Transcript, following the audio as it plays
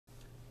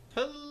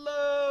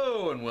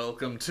and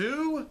welcome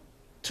to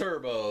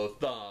Turbo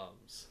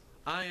Thumbs.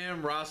 I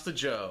am Rasta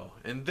Joe,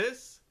 and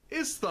this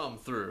is Thumb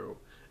Through,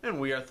 and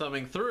we are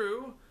thumbing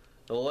through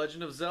The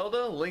Legend of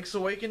Zelda Link's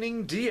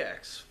Awakening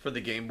DX for the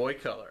Game Boy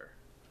Color.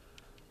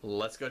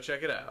 Let's go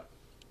check it out.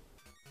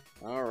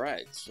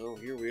 Alright, so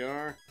here we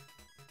are,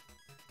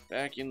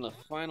 back in the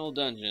final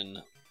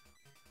dungeon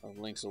of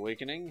Link's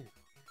Awakening.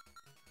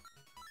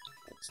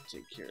 Let's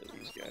take care of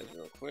these guys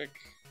real quick.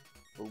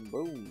 Boom,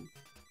 boom.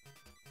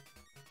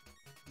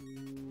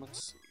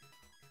 Let's see.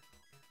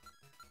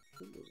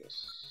 There's a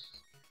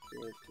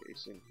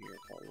staircase in here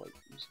if I light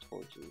these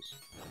torches.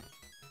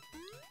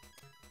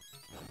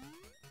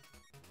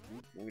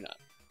 Maybe not.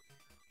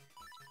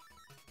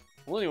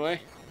 Well,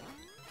 anyway,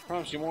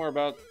 promised you more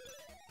about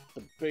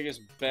the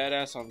biggest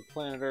badass on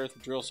planet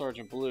Earth, Drill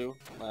Sergeant Blue,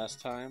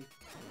 last time.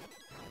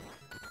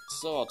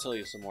 So I'll tell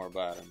you some more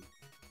about him.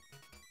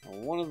 Now,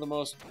 one of the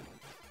most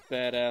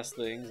badass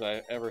things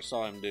I ever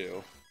saw him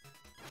do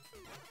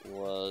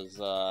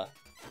was,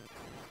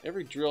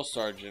 every drill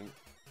sergeant,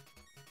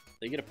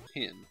 they get a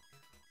pin.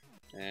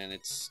 And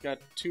it's got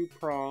two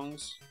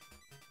prongs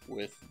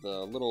with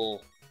the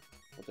little,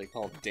 what they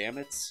call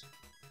dammits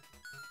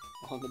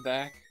on the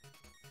back.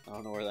 I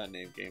don't know where that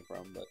name came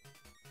from, but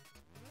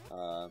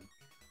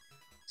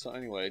so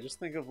anyway, just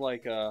think of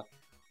like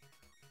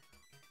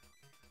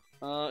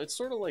it's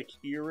sort of like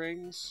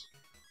earrings,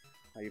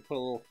 how you put a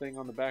little thing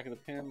on the back of the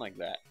pin, like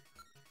that.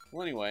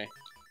 Well, anyway,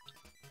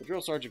 the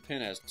drill sergeant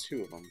pin has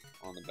two of them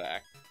on the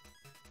back,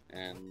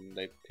 and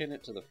they pin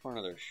it to the front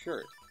of their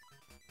shirt.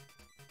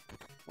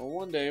 Well,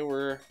 one day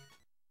we're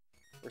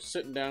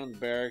sitting down in the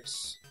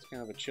barracks. It's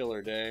kind of a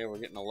chiller day. We're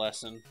getting a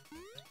lesson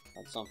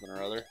on something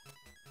or other,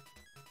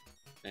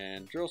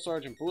 and Drill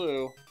Sergeant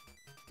Blue,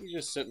 he's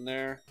just sitting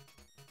there,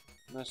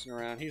 messing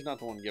around. He's not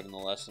the one giving the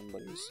lesson,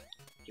 but he's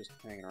just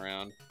hanging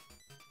around.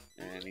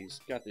 And he's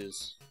got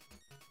his...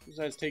 He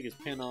decides to take his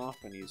pin off,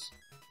 and he's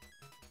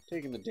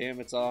taking the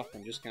dammits off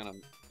and just kind of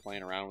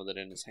playing around with it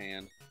in his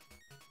hand.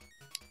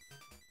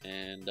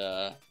 And,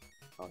 oh,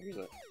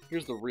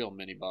 here's the real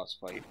mini-boss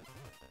fight.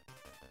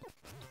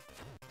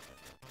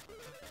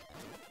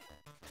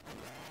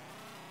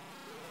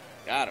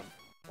 Got him.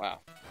 Wow.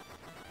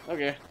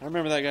 Okay, I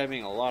remember that guy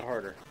being a lot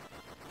harder.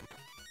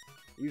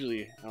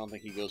 Usually, I don't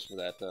think he goes for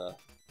that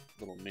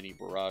little mini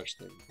barrage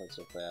thing quite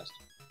so fast.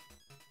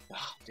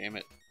 Ah, damn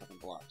it. Fucking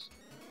blocks.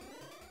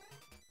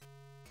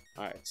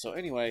 Alright, so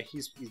anyway,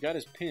 he's got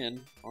his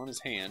pin on his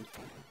hand.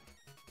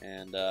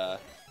 And,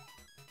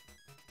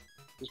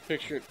 just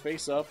picture it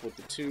face up with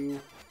the two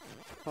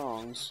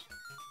prongs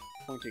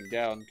pointing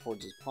down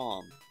towards his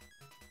palm.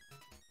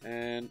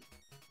 And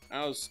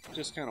I was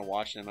just kind of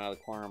watching him out of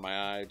the corner of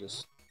my eye,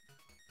 just,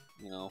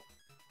 you know,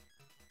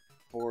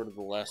 bored of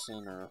the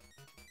lesson or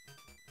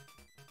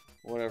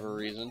whatever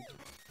reason.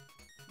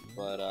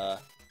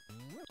 But,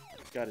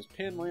 got his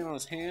pin laying on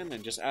his hand,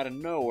 and just out of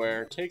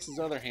nowhere, takes his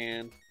other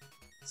hand,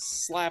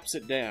 slaps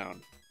it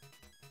down.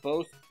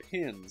 Both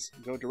pins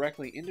go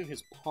directly into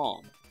his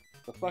palm.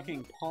 The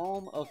fucking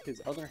palm of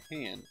his other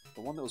hand.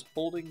 The one that was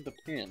holding the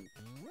pin.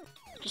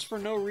 Just for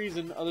no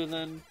reason other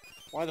than,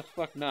 why the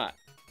fuck not?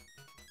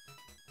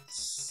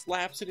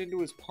 Slaps it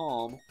into his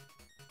palm,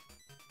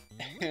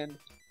 and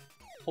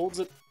holds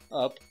it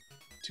up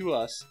to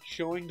us,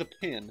 showing the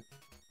pin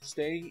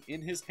staying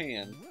in his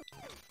hand,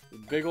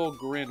 with a big old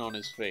grin on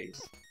his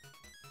face.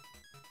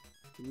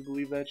 Can you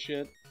believe that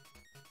shit?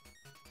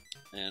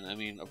 And I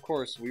mean, of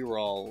course, we were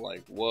all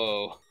like,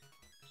 whoa.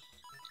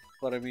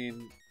 But I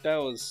mean, that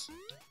was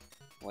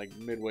like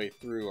midway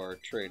through our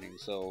training,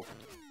 so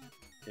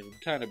it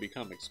had kind of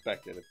become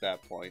expected at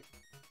that point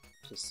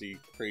to see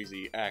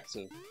crazy acts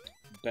of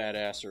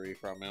badassery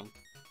from him.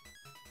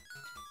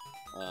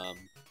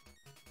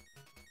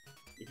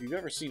 If you've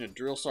ever seen a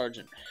drill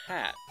sergeant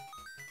hat,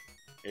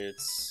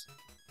 it's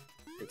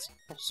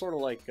sort of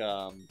like,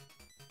 well,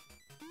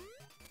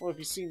 if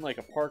you've seen like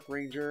a park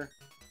ranger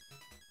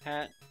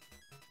hat,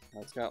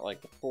 it's got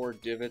like the 4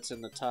 divots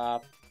in the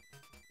top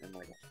and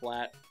like a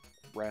flat,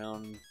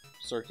 round,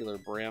 circular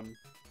brim.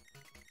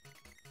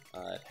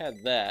 It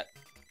had that,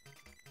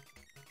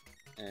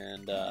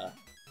 and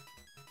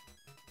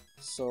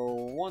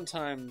so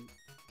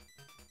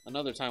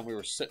another time we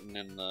were sitting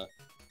in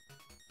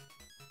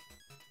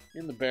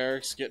the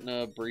barracks getting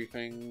a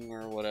briefing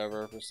or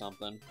whatever for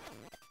something.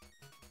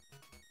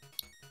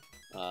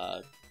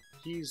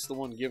 He's the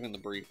one giving the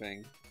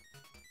briefing,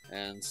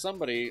 and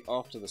somebody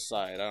off to the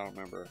side, I don't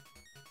remember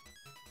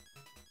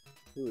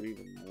who it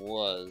even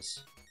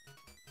was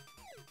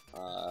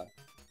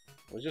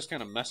just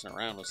kind of messing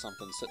around with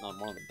something sitting on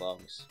one of the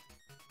bunks,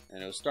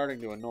 and it was starting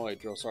to annoy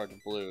Drill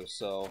Sergeant Blue,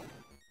 so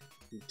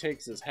he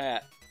takes his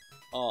hat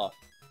off,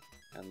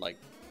 and like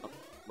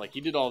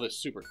he did all this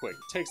super quick.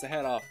 He takes the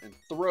hat off and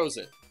throws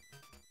it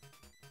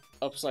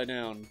upside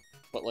down,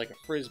 but like a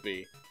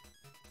frisbee,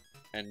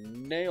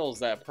 and nails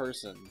that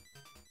person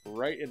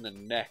right in the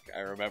neck, I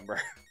remember.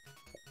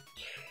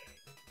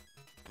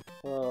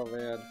 Oh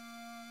man,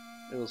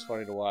 it was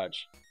funny to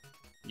watch.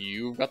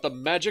 You've got the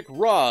magic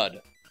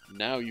rod!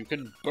 Now you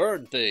can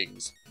burn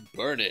things.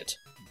 Burn it.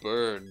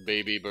 Burn,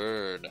 baby,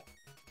 burn.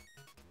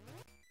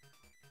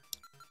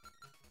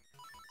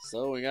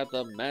 So we got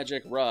the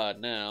magic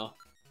rod now.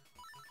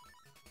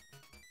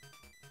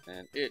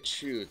 And it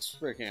shoots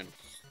freaking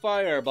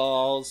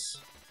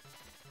fireballs.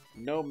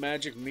 No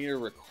magic meter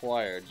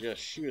required.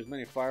 Just shoot as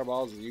many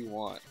fireballs as you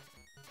want.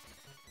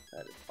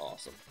 That is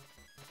awesome.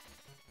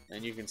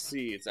 And you can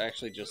see it's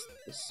actually just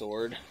the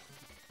sword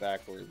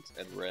backwards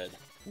and red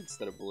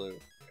instead of blue.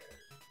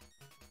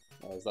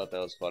 I always thought that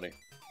was funny.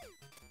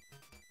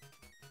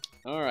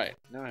 Alright,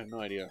 now I have no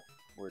idea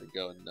where to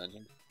go in the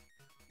dungeon.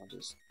 I'll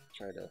just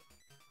try to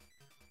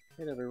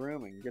hit every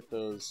room and get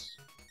those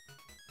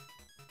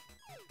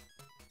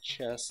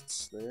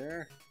chests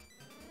there.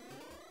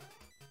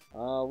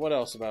 What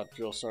else about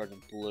Drill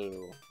Sergeant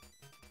Blue?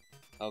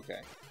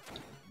 Okay.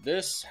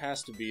 This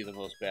has to be the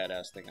most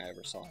badass thing I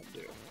ever saw him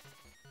do.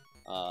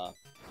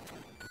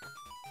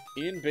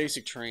 In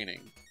basic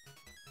training,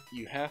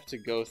 you have to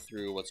go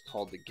through what's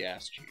called the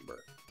gas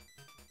chamber.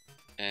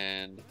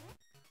 And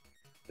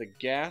the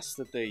gas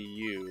that they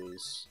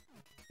use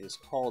is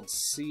called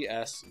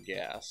CS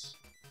gas.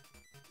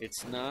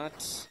 It's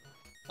not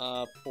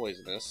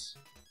poisonous.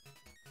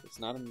 It's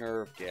not a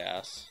nerve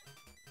gas.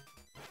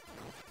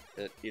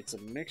 It's a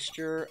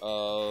mixture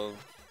of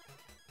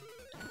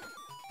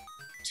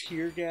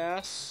tear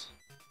gas,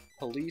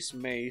 police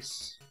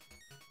mace,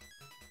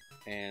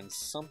 and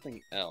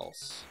something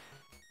else.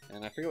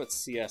 And I forget what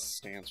CS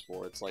stands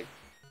for. It's like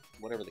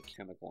whatever the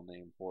chemical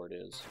name for it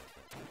is.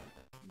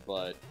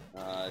 But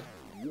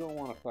you don't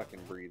want to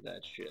fucking breathe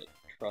that shit.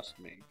 Trust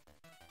me.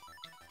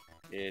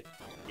 It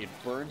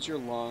burns your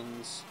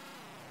lungs.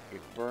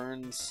 It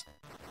burns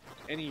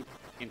any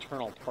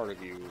internal part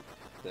of you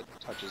that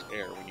touches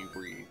air when you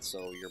breathe.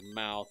 So your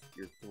mouth,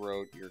 your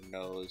throat, your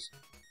nose,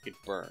 it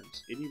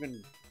burns. It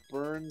even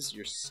burns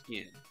your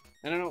skin.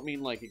 And I don't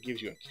mean like it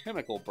gives you a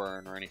chemical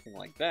burn or anything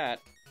like that.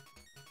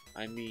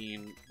 I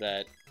mean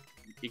that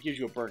it gives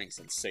you a burning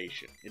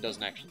sensation. It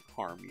doesn't actually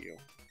harm you.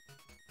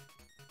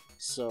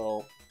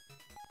 So,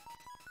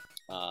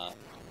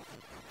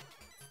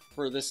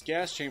 for this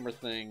gas chamber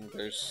thing,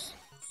 there's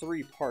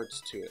 3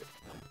 parts to it.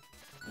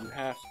 You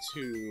have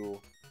to,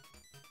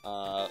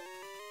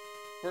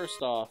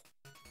 first off,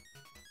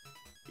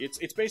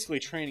 it's basically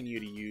training you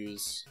to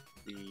use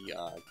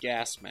the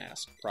gas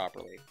mask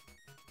properly.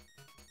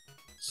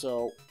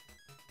 So,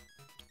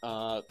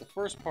 the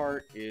first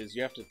part is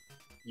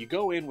you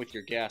go in with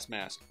your gas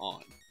mask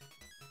on.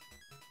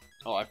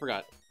 Oh, I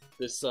forgot.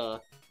 This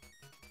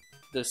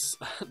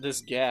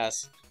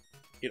gas,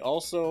 it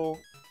also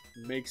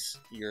makes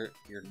your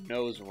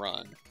nose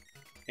run,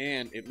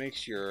 and it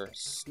makes your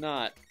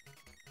snot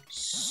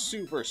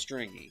super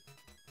stringy.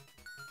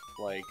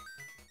 Like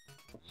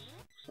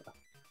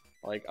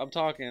I'm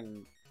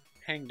talking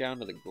hang down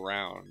to the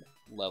ground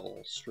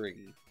level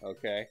stringy,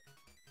 okay?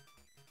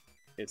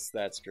 It's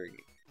that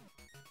stringy.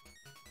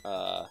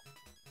 Let's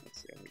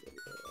see, I'm gonna go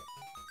the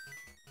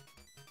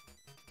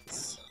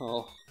other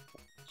way.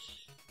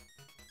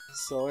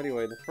 So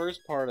anyway, the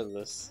first part of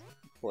this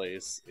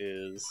place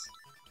is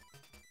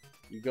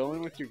you go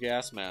in with your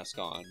gas mask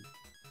on,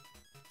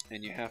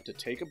 and you have to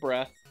take a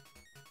breath,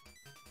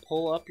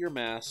 pull up your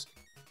mask,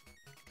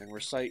 and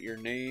recite your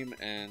name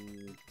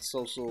and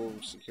social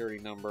security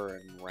number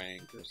and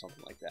rank or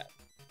something like that.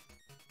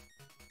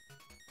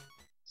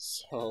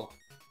 So,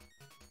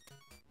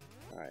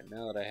 alright,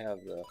 now that I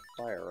have the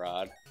fire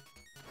rod,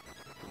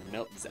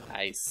 melt the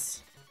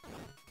ice,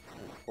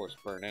 and of course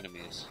burn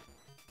enemies.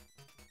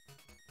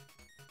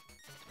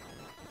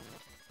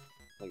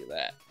 Look at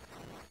that.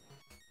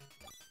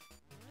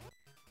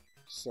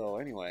 So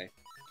anyway,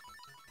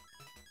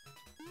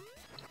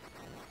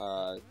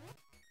 the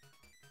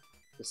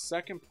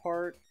second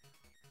part,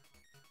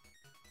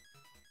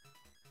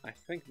 I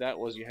think that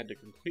was you had to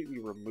completely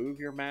remove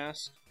your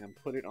mask and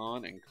put it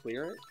on and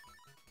clear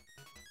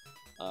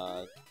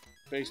it.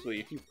 Basically,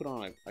 if you put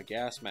on a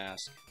gas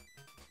mask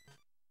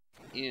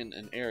in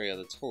an area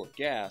that's full of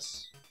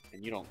gas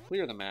and you don't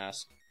clear the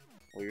mask,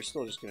 well, you're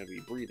still just going to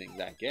be breathing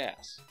that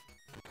gas.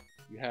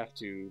 You have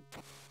to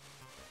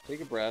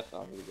take a breath.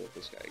 Oh, here we go with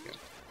this guy again.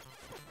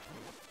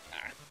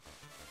 Ah.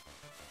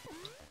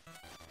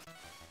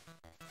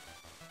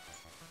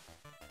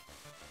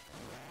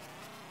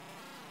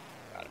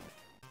 Got him.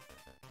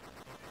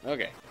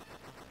 Okay.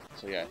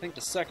 So yeah, I think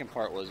the second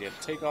part was you have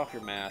to take off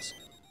your mask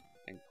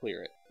and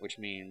clear it, which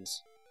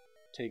means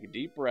take a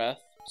deep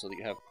breath so that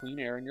you have clean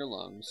air in your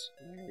lungs.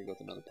 And here we go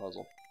with another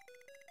puzzle.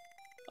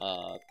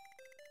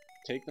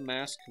 Take the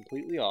mask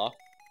completely off.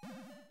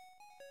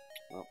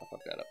 Oh, I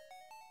fucked that up.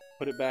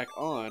 Put it back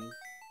on,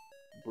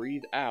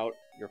 breathe out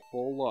your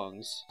full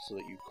lungs so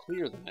that you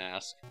clear the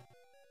mask,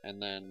 and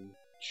then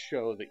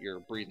show that you're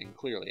breathing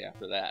clearly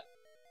after that.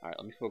 Alright,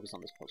 let me focus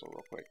on this puzzle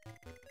real quick.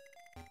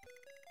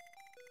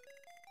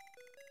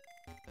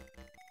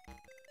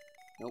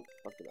 Nope,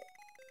 fucked it up.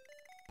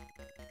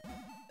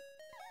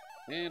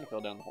 And I fell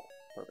down the hole.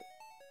 Perfect.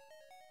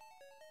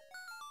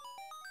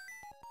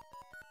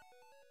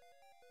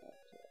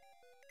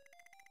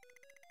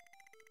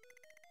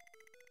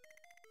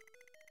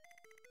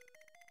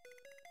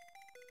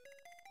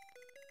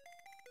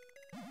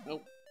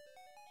 Nope.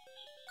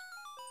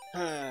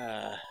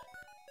 Ah.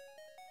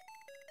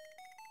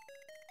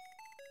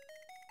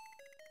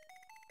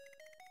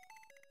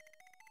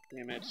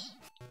 Damn it.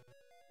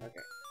 Okay.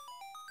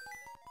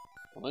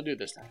 I'm gonna do it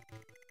this time.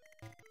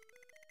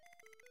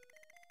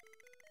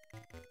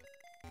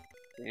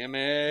 Damn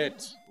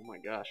it! Oh my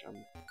gosh,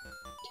 I'm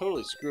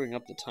totally screwing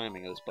up the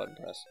timing of this button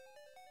press.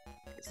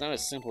 It's not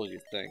as simple as you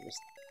think. This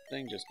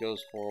thing just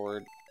goes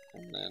forward,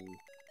 and then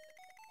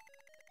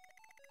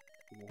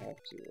you have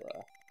to,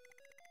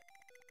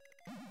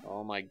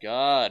 Oh my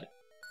god!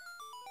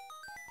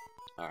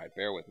 Alright,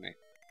 bear with me.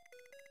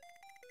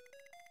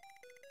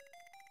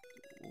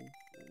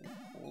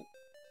 Oh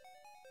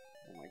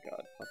my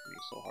god, fuck me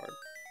so hard.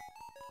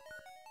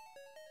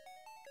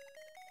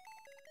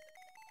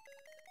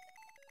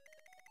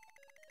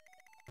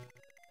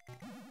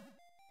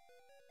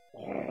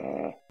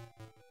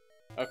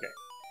 Okay.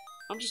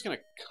 I'm just gonna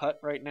cut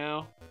right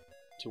now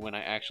to when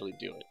I actually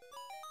do it.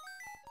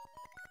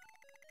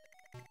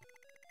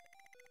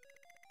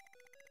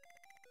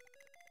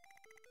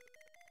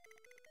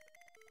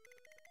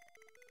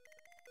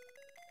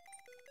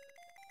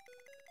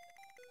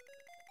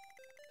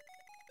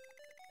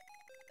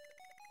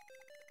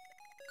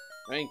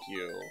 Thank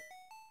you.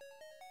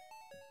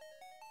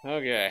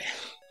 Okay.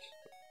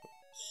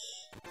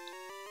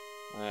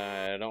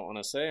 I don't want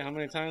to say how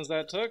many times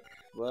that took,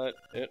 but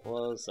it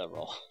was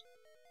several.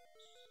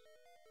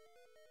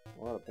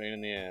 What a pain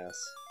in the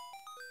ass.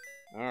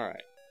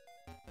 Alright.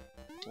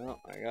 Well,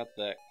 I got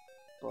that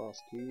boss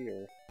key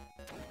or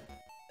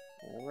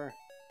whatever.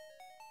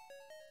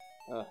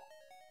 Now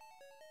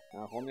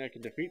if only I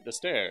can defeat the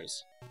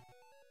stairs.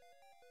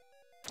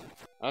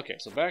 Okay,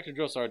 so back to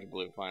Drill Sergeant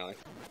Blue, finally.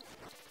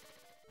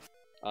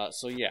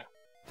 So yeah,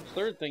 the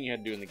third thing you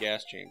had to do in the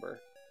gas chamber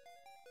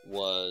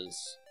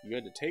was you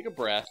had to take a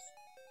breath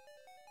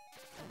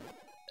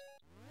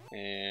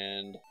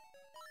and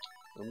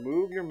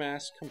remove your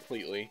mask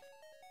completely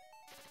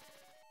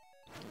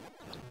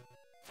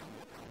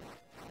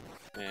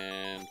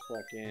and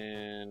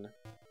fucking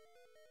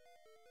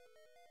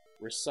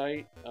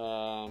recite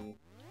the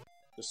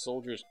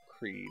Soldier's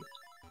Creed,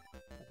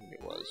 I think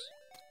it was.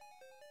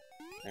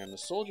 And the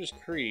Soldier's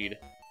Creed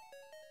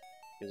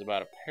is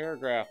about a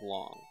paragraph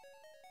long.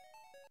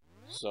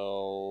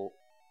 So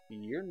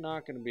you're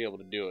not going to be able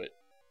to do it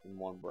in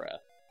one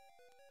breath,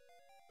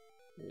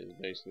 is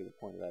basically the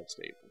point of that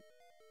statement.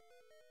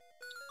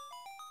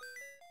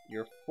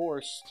 You're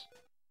forced,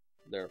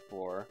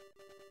 therefore,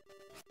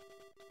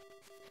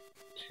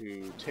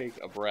 to take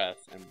a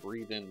breath and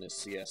breathe in this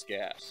CS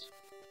gas.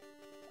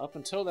 Up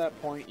until that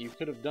point, you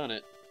could have done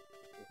it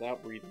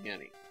without breathing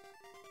any,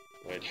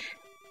 which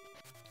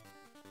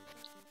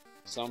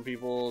some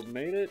people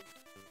made it,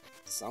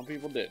 some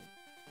people didn't.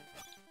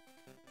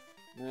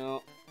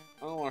 Now,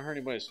 I don't want to hurt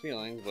anybody's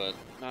feelings, but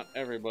not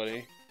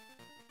everybody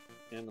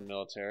in the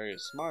military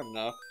is smart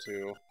enough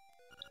to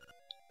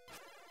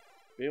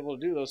be able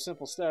to do those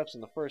simple steps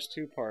in the first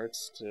two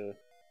parts to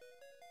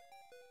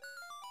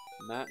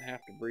not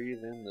have to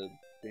breathe in the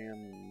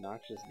damn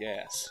noxious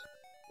gas.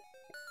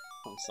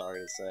 I'm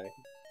sorry to say.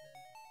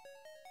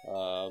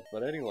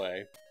 But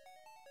anyway,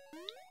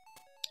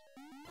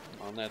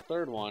 on that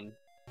third one,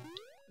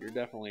 you're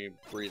definitely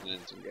breathing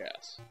in some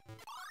gas.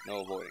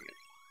 No avoiding it.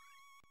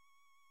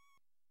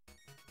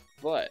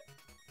 But,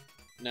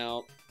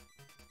 now,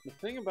 the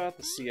thing about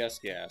the CS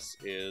gas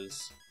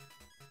is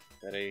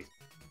that a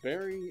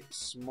very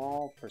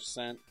small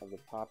percent of the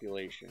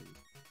population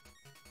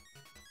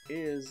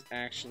is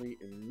actually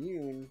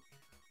immune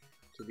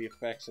to the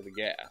effects of the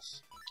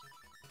gas.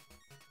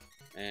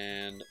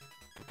 And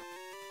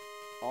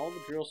all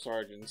the drill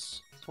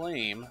sergeants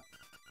claim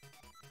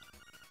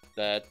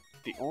that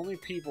the only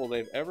people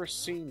they've ever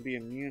seen be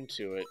immune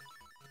to it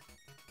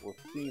were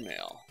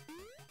female.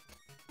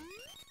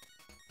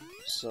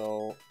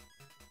 So,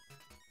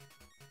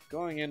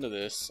 going into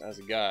this as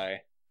a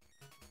guy,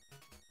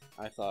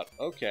 I thought,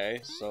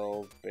 okay,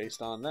 so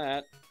based on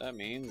that, that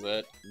means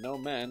that no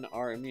men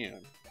are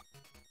immune.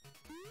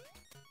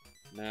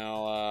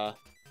 Now,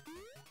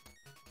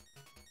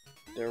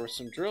 there were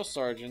some drill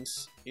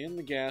sergeants in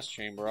the gas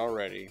chamber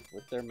already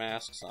with their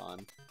masks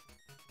on,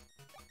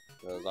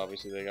 because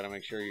obviously they gotta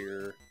make sure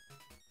you're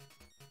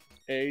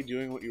A,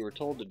 doing what you were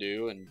told to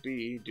do, and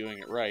B, doing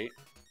it right,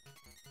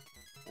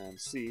 and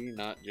C,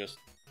 not just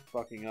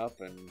fucking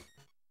up and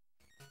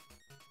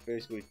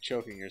basically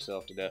choking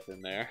yourself to death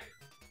in there.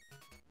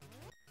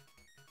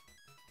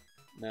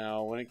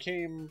 Now, when it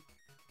came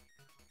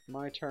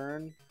my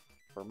turn,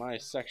 for my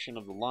section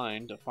of the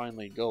line to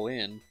finally go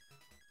in,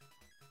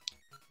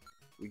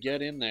 we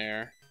get in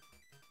there,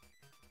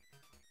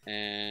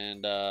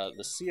 and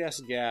the CS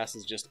gas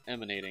is just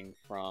emanating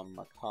from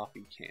a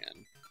coffee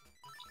can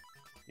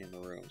in the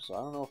room. So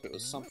I don't know if it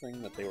was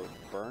something that they were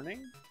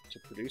burning to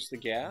produce the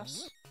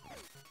gas.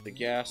 The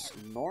gas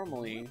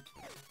normally,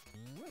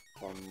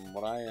 from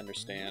what I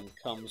understand,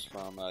 comes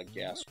from a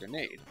gas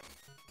grenade.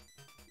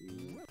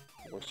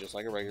 It works just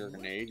like a regular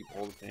grenade. You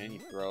pull the pin, you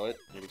throw it,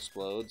 it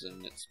explodes,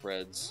 and it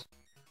spreads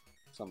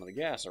some of the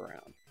gas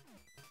around.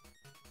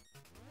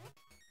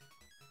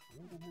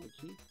 don't have a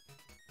key.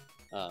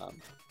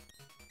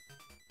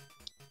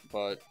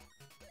 But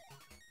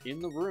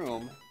in the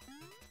room,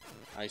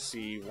 I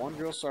see one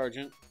drill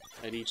sergeant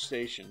at each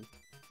station.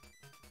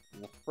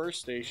 And the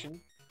first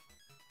station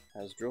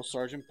has Drill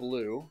Sergeant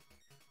Blue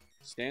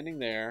standing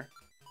there,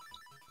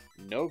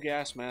 no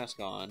gas mask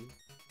on.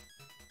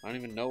 I don't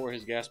even know where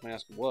his gas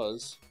mask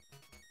was,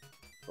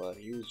 but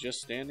he was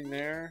just standing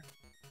there.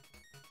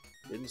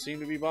 Didn't seem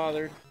to be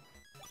bothered.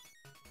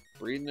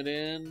 Breathing it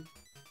in,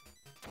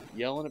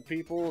 yelling at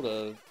people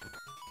to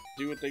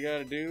do what they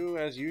gotta do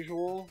as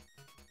usual,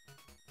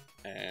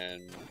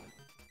 and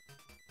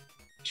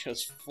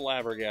just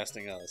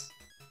flabbergasting us.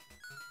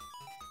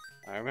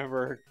 I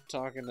remember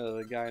talking to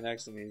the guy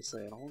next to me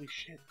saying, "Holy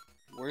shit,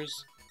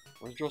 where's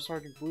Drill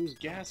Sergeant Blue's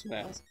gas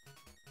mask?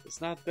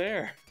 It's not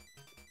there.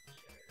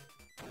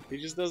 He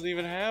just doesn't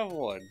even have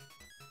one."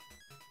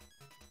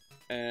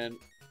 And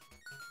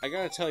I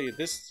gotta tell you,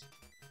 this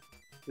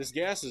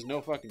gas is no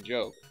fucking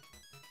joke.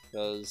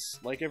 Because,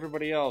 like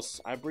everybody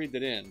else, I breathed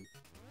it in.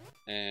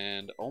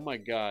 And, oh my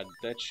god,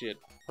 that shit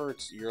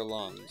hurts your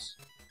lungs.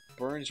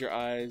 Burns your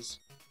eyes.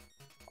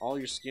 All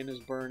your skin is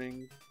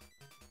burning.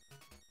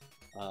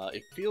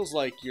 It feels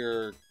like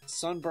you're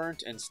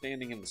sunburnt and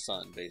standing in the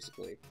sun,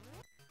 basically.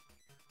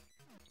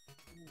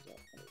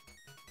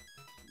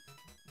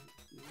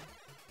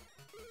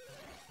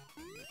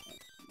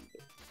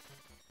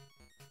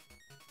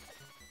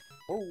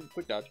 Oh,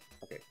 quick dodge.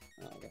 Okay,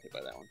 I got hit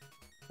by that one.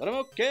 But I'm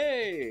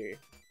okay!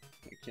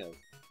 Killed.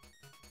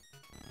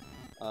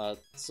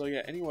 So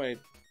yeah, anyway,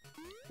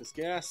 this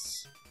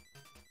gas,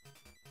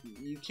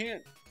 you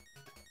can't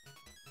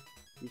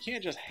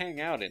just hang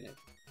out in it.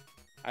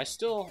 I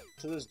still,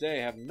 to this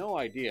day, have no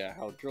idea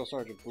how Drill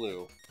Sergeant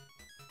Blue,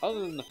 other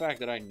than the fact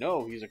that I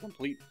know he's a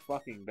complete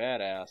fucking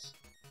badass,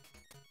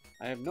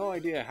 I have no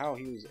idea how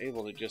he was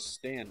able to just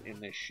stand in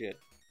this shit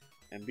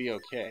and be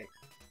okay.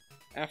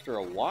 After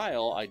a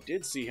while, I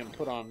did see him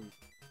put on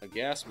a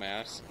gas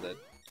mask that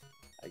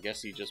I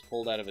guess he just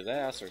pulled out of his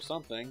ass or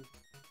something.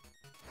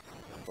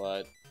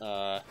 But,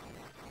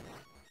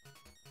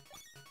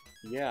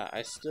 yeah,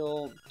 I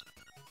still...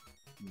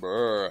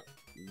 Brr,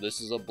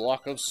 this is a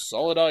block of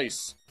solid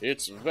ice.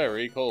 It's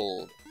very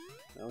cold.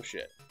 Oh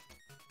shit.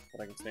 But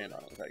I can stand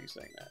on it without you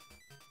saying that.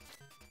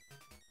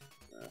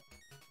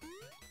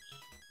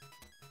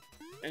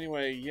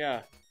 Anyway,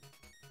 yeah.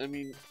 I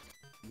mean,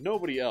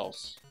 nobody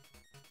else.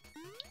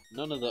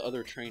 None of the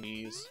other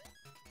trainees,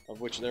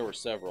 of which there were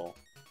several,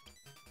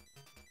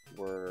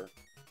 were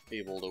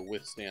able to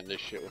withstand this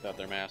shit without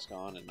their mask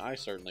on, and I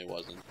certainly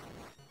wasn't.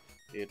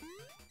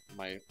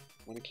 When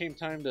it came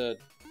time to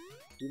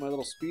do my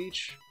little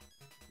speech,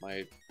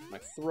 my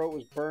throat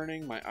was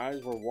burning, my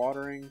eyes were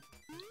watering,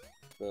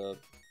 the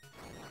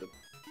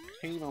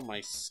pain on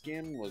my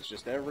skin was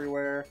just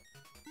everywhere.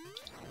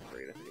 Oh,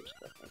 great, I think I just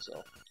cracked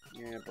myself.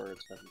 Yeah,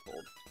 bird's fucking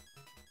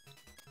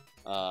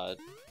cold.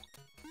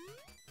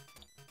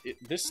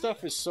 This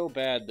stuff is so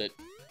bad that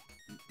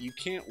you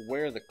can't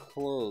wear the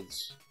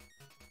clothes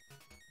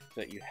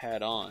that you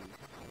had on.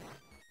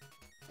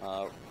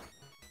 Well,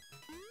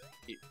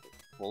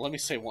 let me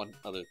say one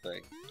other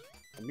thing.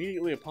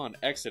 Immediately upon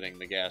exiting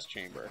the gas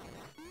chamber,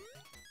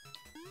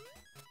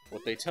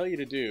 what they tell you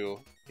to do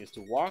is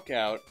to walk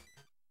out,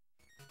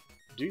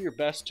 do your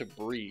best to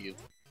breathe,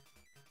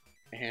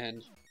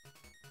 and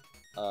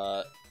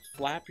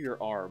flap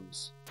your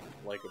arms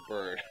like a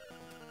bird.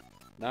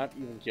 Not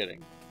even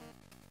kidding.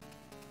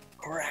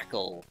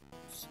 Crackle!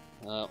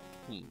 What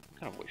kind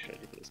of wish should I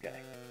do for this guy?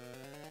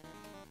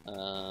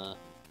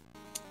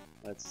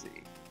 Let's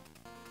see.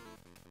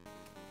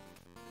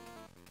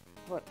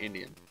 What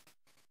Indian?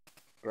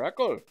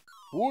 Crackle!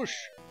 Whoosh!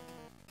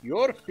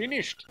 You're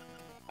finished!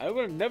 I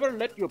will never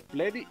let you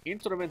play the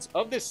instruments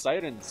of the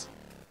sirens!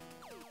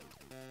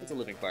 It's a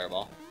living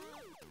fireball.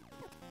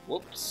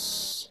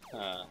 Whoops!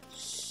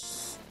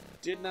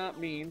 Did not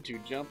mean to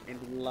jump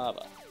into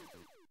lava.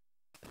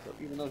 So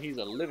even though he's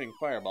a living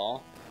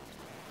fireball,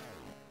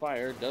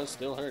 fire does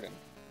still hurt him.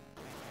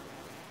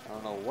 I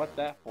don't know what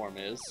that form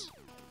is.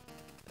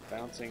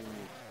 Bouncing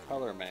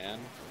color man,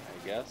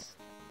 I guess.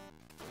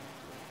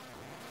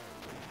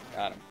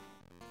 Got him.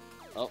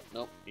 Oh,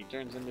 nope. He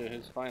turns into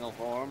his final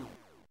form,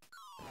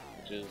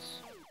 which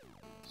is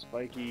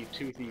spiky,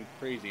 toothy,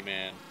 crazy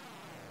man.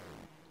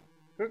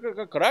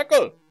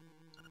 Crackle!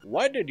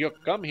 Why did you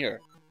come here?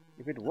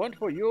 If it weren't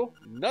for you,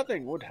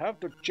 nothing would have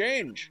to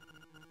change.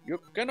 You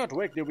cannot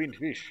wake the winged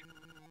fish.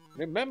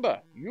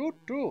 Remember, you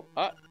too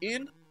are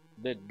in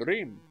the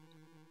dream.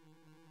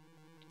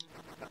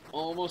 I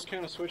almost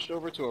kind of switched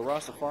over to a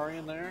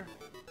Rastafarian there,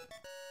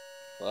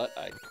 but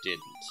I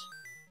didn't.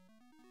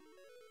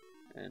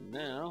 And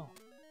now,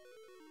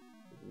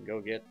 we can go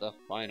get the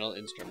final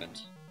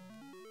instrument.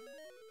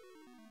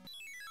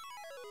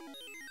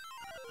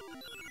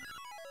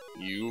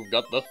 You've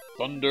got the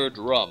Thunder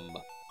Drum.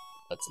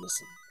 Let's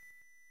listen.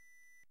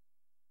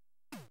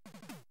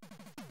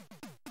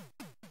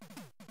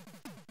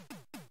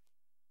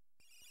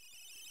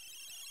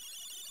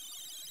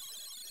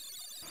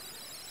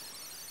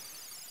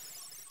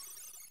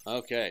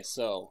 Okay,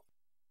 so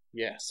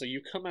Yeah, so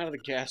you come out of the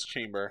gas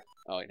chamber.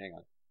 Oh, wait, hang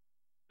on.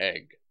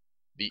 Egg.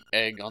 The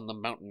egg on the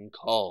mountain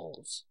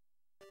calls.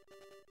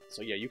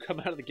 So yeah, you come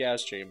out of the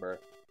gas chamber.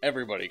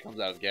 Everybody comes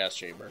out of the gas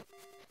chamber,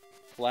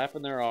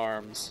 flapping their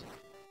arms,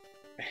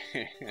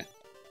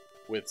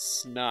 with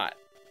snot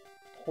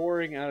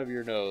pouring out of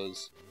your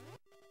nose,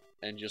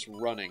 and just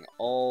running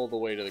all the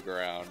way to the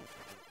ground.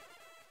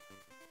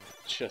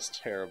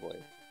 Just terribly.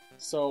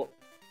 So,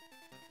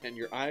 and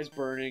your eyes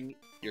burning,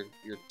 you're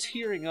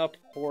tearing up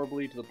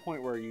horribly to the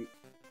point where you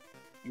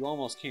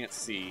almost can't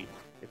see.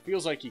 It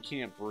feels like you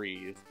can't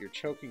breathe. You're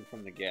choking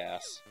from the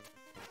gas.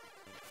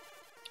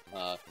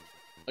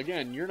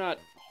 Again, you're not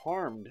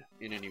harmed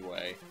in any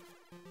way.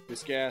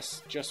 This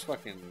gas just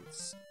fucking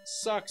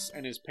sucks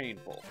and is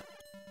painful.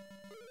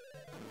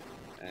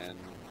 And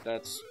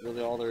that's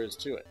really all there is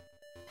to it.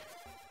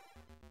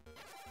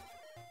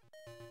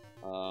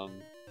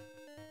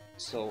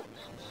 So,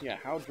 yeah,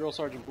 how Drill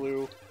Sergeant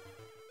Blue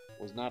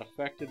was not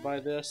affected by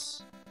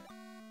this,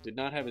 did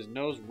not have his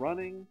nose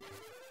running,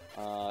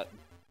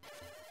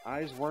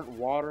 eyes weren't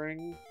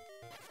watering,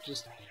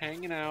 just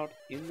hanging out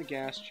in the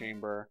gas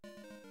chamber.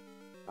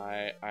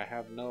 I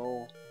have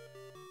no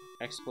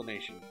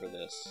explanation for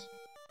this.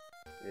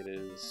 It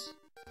is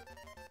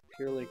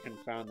purely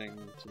confounding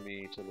to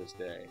me to this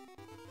day.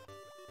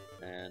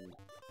 And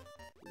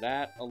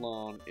that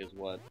alone is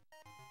what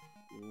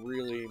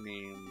really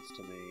means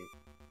to me,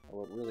 or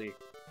what really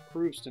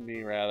proves to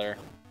me, rather,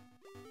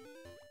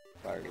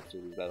 fire gets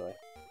through these, by the way,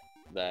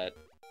 that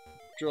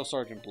Drill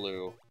Sergeant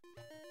Blue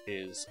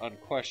is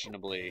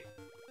unquestionably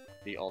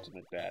the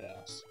ultimate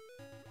badass.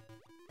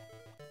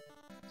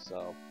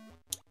 So,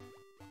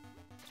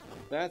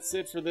 that's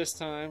it for this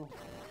time.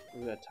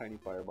 Look at that tiny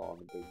fireball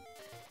in the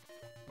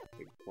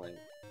big flame.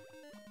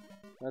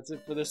 That's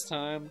it for this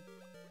time.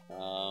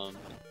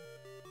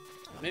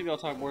 Maybe I'll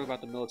talk more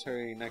about the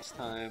military next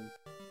time.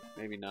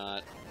 Maybe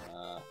not.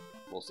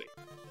 We'll see.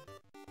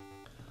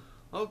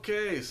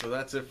 Okay, so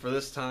that's it for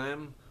this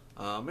time.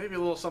 Maybe a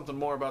little something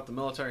more about the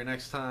military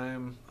next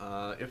time,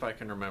 if I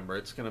can remember.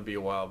 It's going to be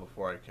a while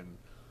before I can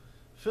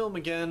film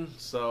again,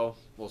 so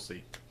we'll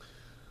see.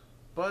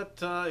 But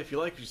if you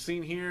like what you've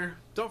seen here,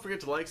 don't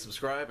forget to like,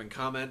 subscribe, and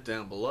comment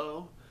down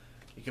below.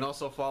 You can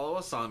also follow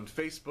us on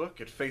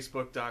Facebook at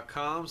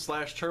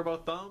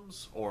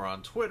facebook.com/turbothumbs or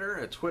on Twitter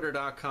at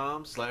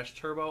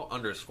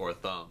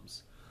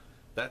twitter.com/turbo_thumbs.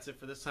 That's it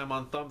for this time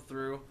on Thumb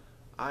Through.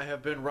 I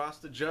have been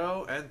Rasta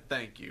Joe, and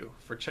thank you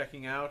for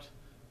checking out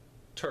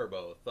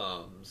Turbo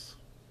Thumbs.